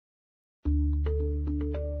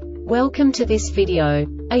Welcome to this video.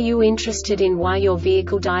 Are you interested in why your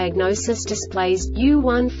vehicle diagnosis displays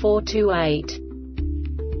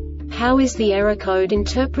U1428? How is the error code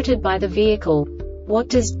interpreted by the vehicle? What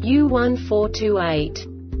does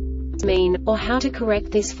U1428 mean, or how to correct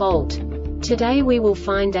this fault? Today we will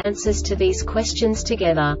find answers to these questions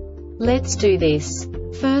together. Let's do this.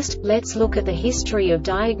 First, let's look at the history of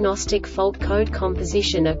diagnostic fault code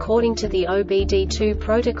composition according to the OBD2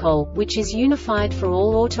 protocol, which is unified for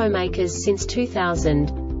all automakers since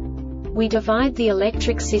 2000. We divide the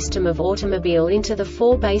electric system of automobile into the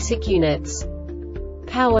four basic units: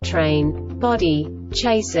 powertrain, body,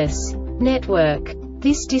 chassis, network.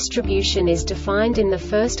 This distribution is defined in the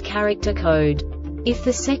first character code. If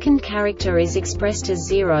the second character is expressed as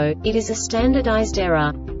 0, it is a standardized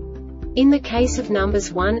error. In the case of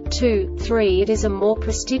numbers 1, 2, 3, it is a more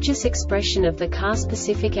prestigious expression of the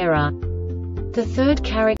car-specific error. The third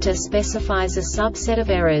character specifies a subset of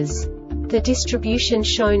errors. The distribution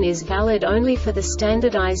shown is valid only for the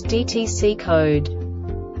standardized DTC code.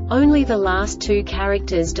 Only the last two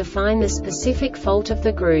characters define the specific fault of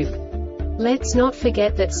the group. Let's not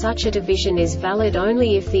forget that such a division is valid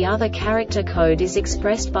only if the other character code is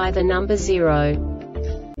expressed by the number 0.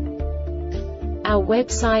 Our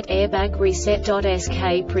website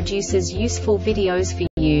airbagreset.sk produces useful videos for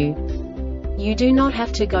you. You do not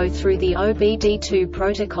have to go through the OBD2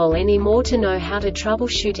 protocol anymore to know how to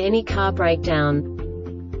troubleshoot any car breakdown.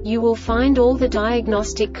 You will find all the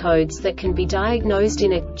diagnostic codes that can be diagnosed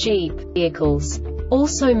in a Jeep vehicles.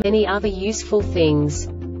 Also many other useful things.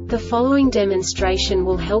 The following demonstration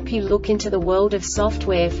will help you look into the world of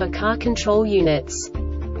software for car control units.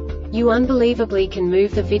 You unbelievably can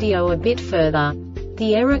move the video a bit further.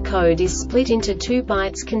 The error code is split into 2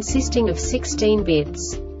 bytes consisting of 16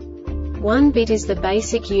 bits. 1 bit is the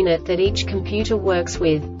basic unit that each computer works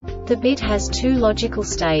with. The bit has 2 logical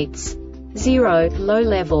states: 0, low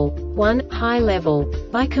level, 1, high level.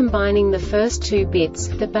 By combining the first 2 bits,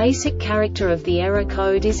 the basic character of the error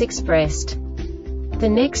code is expressed. The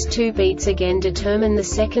next 2 beats again determine the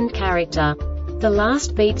second character. The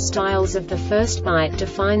last beat styles of the first byte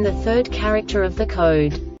define the third character of the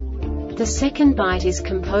code. The second byte is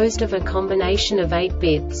composed of a combination of 8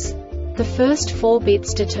 bits. The first 4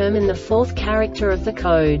 bits determine the fourth character of the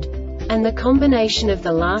code. And the combination of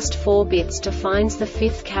the last 4 bits defines the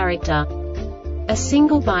fifth character. A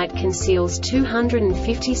single byte conceals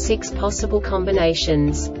 256 possible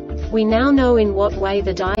combinations. We now know in what way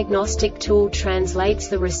the diagnostic tool translates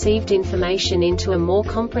the received information into a more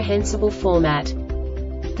comprehensible format.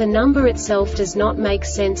 The number itself does not make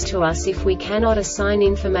sense to us if we cannot assign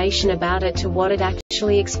information about it to what it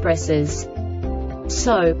actually expresses.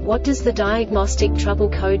 So, what does the Diagnostic Trouble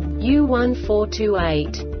Code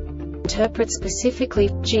U1428 interpret specifically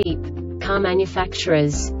for Jeep car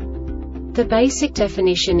manufacturers? The basic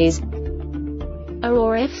definition is A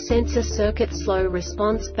or F sensor circuit slow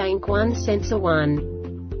response bank 1 sensor 1.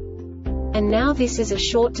 And now this is a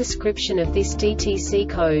short description of this DTC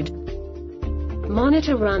code.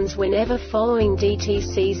 Monitor runs whenever following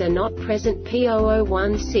DTCs are not present: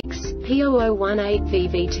 P0016, P0018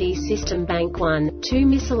 VVT system bank 1, 2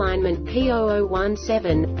 misalignment,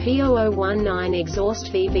 P0017, P0019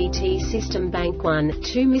 exhaust VVT system bank 1,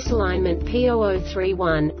 2 misalignment,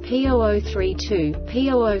 P0031, P0032,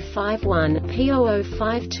 P0051,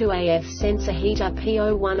 P0052 AF sensor heater,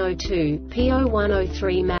 P0102,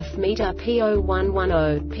 P0103 MAF meter,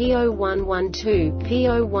 P0110, P0112,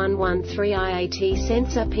 P0113 IAT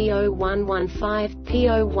sensor, P0115,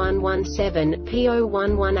 P0117,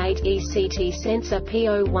 P0118 ECT sensor,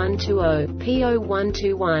 P0120,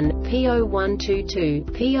 P0121, P0122,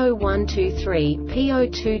 P0123,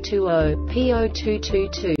 P0220,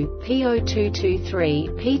 P0222, P0223,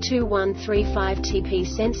 P2135 TP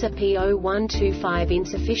sensor, P0125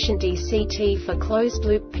 Insufficient ECT for closed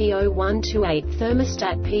loop, P0128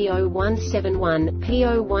 Thermostat, P0171,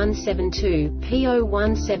 P0172,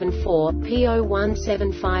 P0174,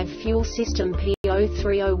 P0175 Fuel system,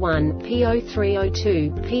 P0301,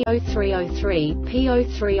 P0302, P0303,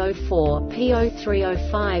 P0304,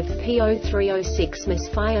 P0305, P0306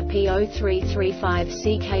 Misfire, P0335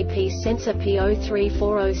 CKP sensor,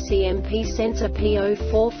 P0340 CMP sensor,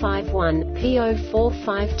 P0451,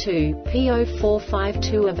 P0452,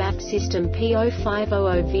 P0452 EVAP system,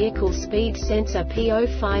 P0500 vehicle speed sensor,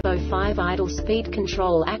 P0505 idle speed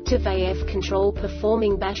control, active AF control,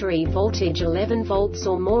 performing battery voltage 11 volts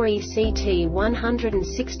or more, ECT 100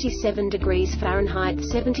 167 degrees Fahrenheit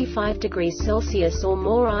 75 degrees Celsius or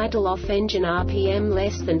more, idle off-engine RPM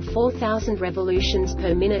less than 4000 revolutions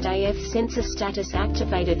per minute, AF sensor status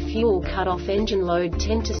activated, fuel cut-off, engine load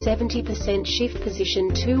 10 to 70%, shift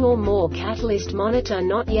position 2 or more, catalyst monitor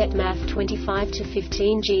not yet, MAF 25 to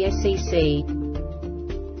 15 GSEC.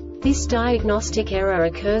 This diagnostic error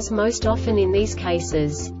occurs most often in these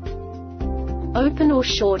cases: open or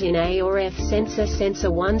short in A or F sensor, sensor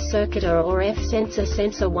 1 circuit or F sensor,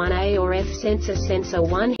 sensor 1A or F sensor, sensor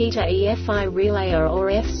 1 heater, EFI relay or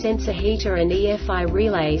F sensor heater and EFI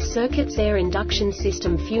relay circuits, air induction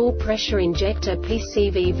system, fuel pressure injector,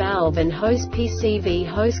 PCV valve and hose, PCV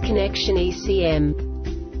hose connection, ECM.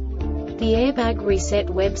 The Airbag Reset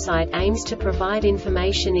website aims to provide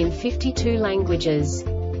information in 52 languages.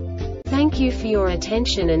 Thank you for your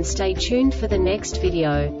attention and stay tuned for the next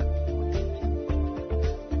video.